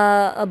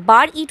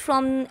bar it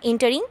from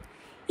entering.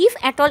 If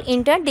at all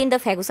entered, then the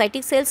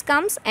phagocytic cells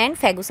comes, and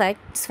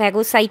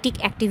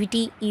phagocytic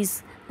activity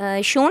is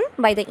shown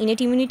by the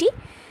innate immunity,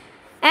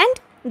 and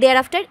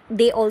thereafter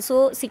they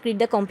also secrete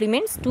the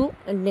complements to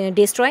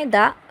destroy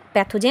the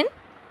pathogen.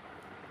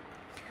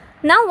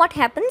 Now what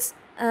happens?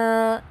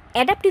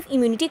 Adaptive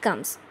immunity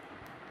comes.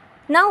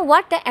 Now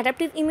what the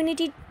adaptive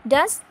immunity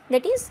does,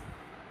 that is,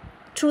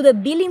 through the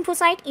B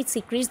lymphocyte it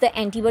secretes the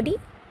antibody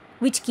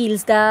which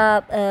kills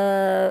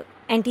the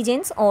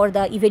antigens or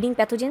the evading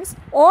pathogens,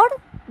 or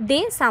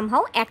they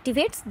somehow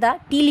activates the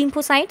T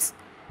lymphocytes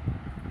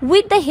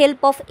with the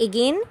help of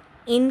again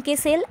NK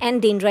cell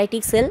and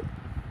dendritic cell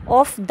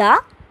of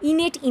the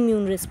innate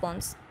immune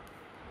response.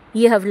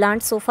 You have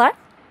learned so far,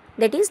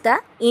 that is,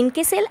 the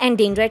NK cell and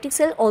dendritic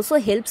cell also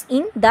helps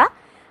in the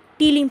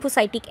T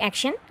lymphocytic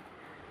action.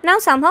 Now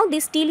somehow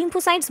these T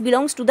lymphocytes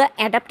belongs to the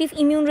adaptive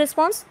immune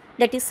response,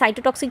 that is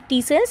cytotoxic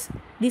T cells.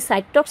 These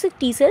cytotoxic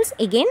T cells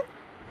again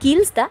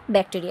kills the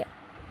bacteria.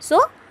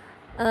 So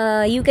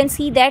you can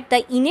see that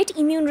the innate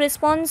immune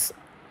response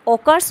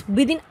occurs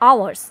within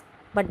hours,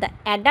 but the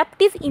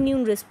adaptive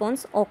immune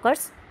response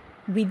occurs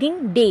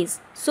within days.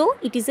 So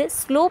it is a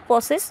slow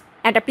process.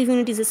 Adaptive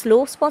immunity is a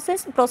slow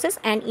process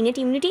and innate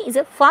immunity is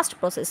a fast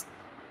process.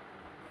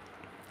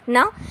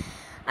 Now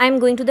I am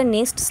going to the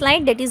next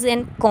slide, that is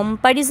a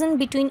comparison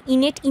between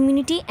innate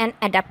immunity and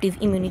adaptive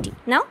immunity.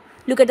 Now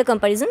look at the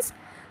comparisons.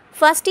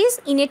 First is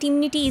innate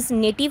immunity is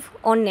native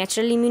or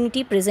natural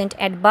immunity present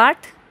at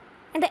birth,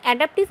 and the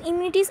adaptive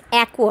immunity is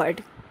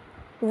acquired.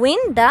 When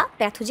the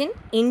pathogen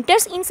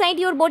enters inside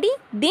your body,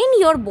 then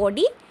your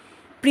body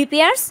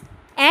prepares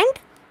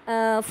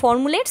and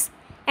formulates,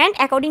 and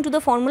according to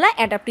the formula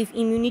adaptive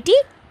immunity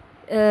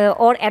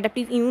or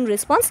adaptive immune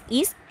response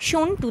is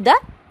shown to the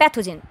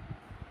pathogen.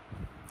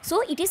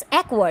 So it is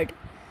acquired.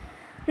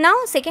 Now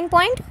second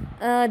point,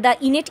 the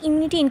innate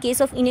immunity, in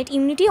case of innate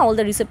immunity all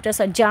the receptors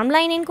are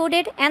germline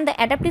encoded, and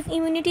the adaptive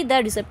immunity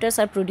the receptors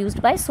are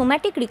produced by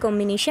somatic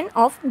recombination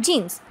of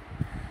genes.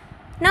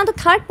 Now the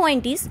third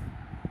point is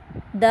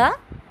the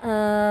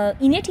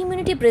innate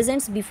immunity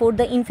presents before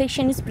the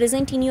infection is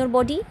present in your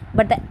body,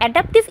 but the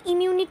adaptive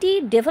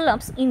immunity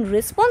develops in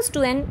response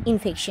to an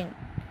infection.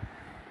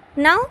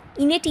 Now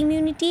innate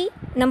immunity,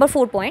 number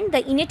 4 point,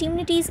 the innate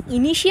immunity is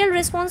initial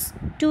response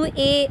to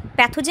a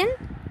pathogen,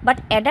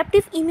 but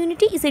adaptive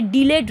immunity is a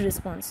delayed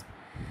response.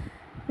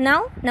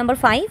 Now number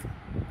 5,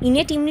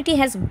 innate immunity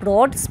has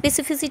broad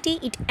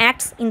specificity. It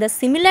acts in the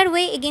similar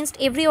way against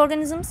every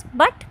organisms,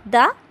 but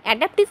the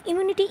adaptive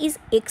immunity is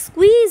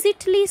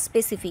exquisitely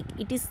specific.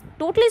 It is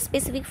totally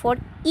specific for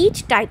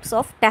each types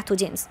of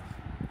pathogens.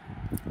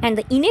 And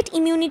the innate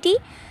immunity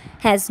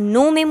has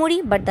no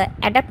memory, but the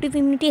adaptive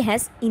immunity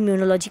has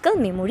immunological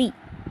memory.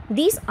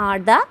 These are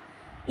the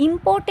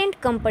important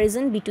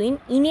comparison between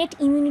innate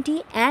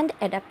immunity and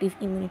adaptive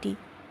immunity.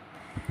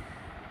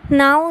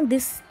 Now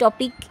this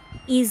topic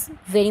is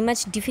very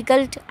much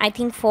difficult, I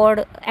think,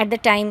 for at the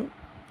time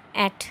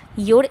at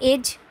your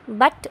age,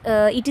 but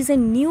it is a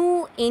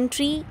new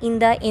entry in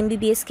the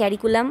MBBS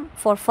curriculum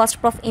for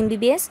first prof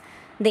MBBS,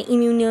 the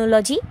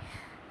immunology,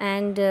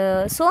 and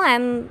so I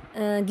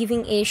am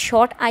giving a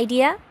short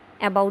idea,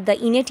 about the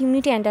innate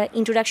immunity and the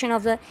introduction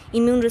of the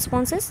immune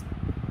responses.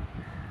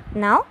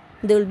 Now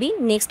there will be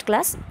next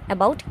class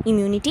about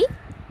immunity.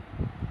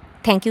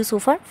 Thank you so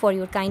far for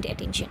your kind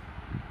attention.